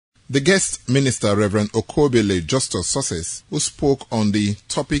The guest minister, Reverend Okobele Justus Success, who spoke on the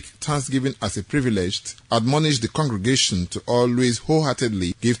topic Thanksgiving as a Privilege, admonished the congregation to always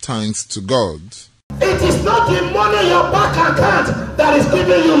wholeheartedly give thanks to God. It is not the money in your bank account that is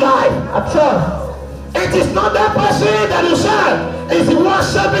giving you life. At all. It is not that person that you serve. It's the one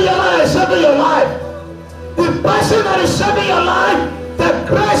serving your life, saving your life. The person that is saving your life, the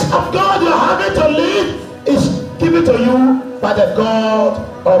grace of God you're having to live is given to you by the God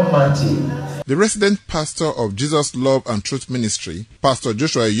Almighty. The resident pastor of Jesus Love and Truth Ministry, Pastor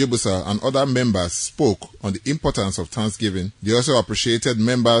Joshua Yobusa, and other members spoke on the importance of Thanksgiving. They also appreciated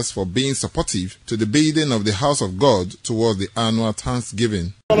members for being supportive to the building of the house of God towards the annual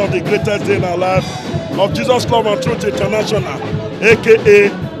Thanksgiving. One of the greatest days in our life of Jesus Love and Truth International, aka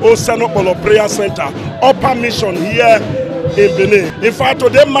Osanopolo Prayer Center, Upper Mission here in Benin. In fact,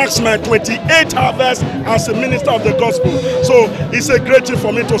 today marks my 28th harvest as a minister of the gospel. So it's a great thing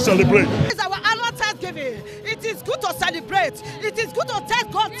for me to celebrate. It's our annual Thanksgiving. It is good to celebrate. It is good to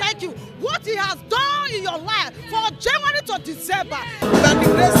tell God thank you. What He has done in your life from January to December. By the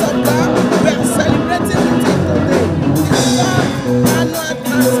grace of God, we are celebrating with Him today. It's our annual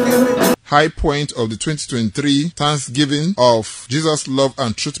Thanksgiving. High point of the 2023 Thanksgiving of Jesus Love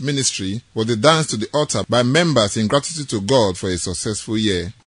and Truth Ministry was the dance to the altar by members in gratitude to God for a successful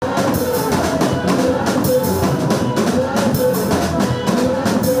year.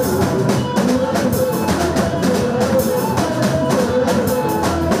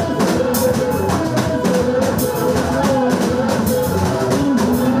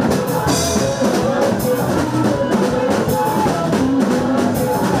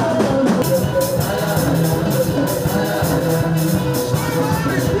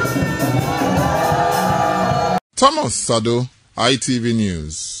 Thomas Sado, ITV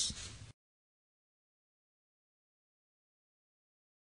News.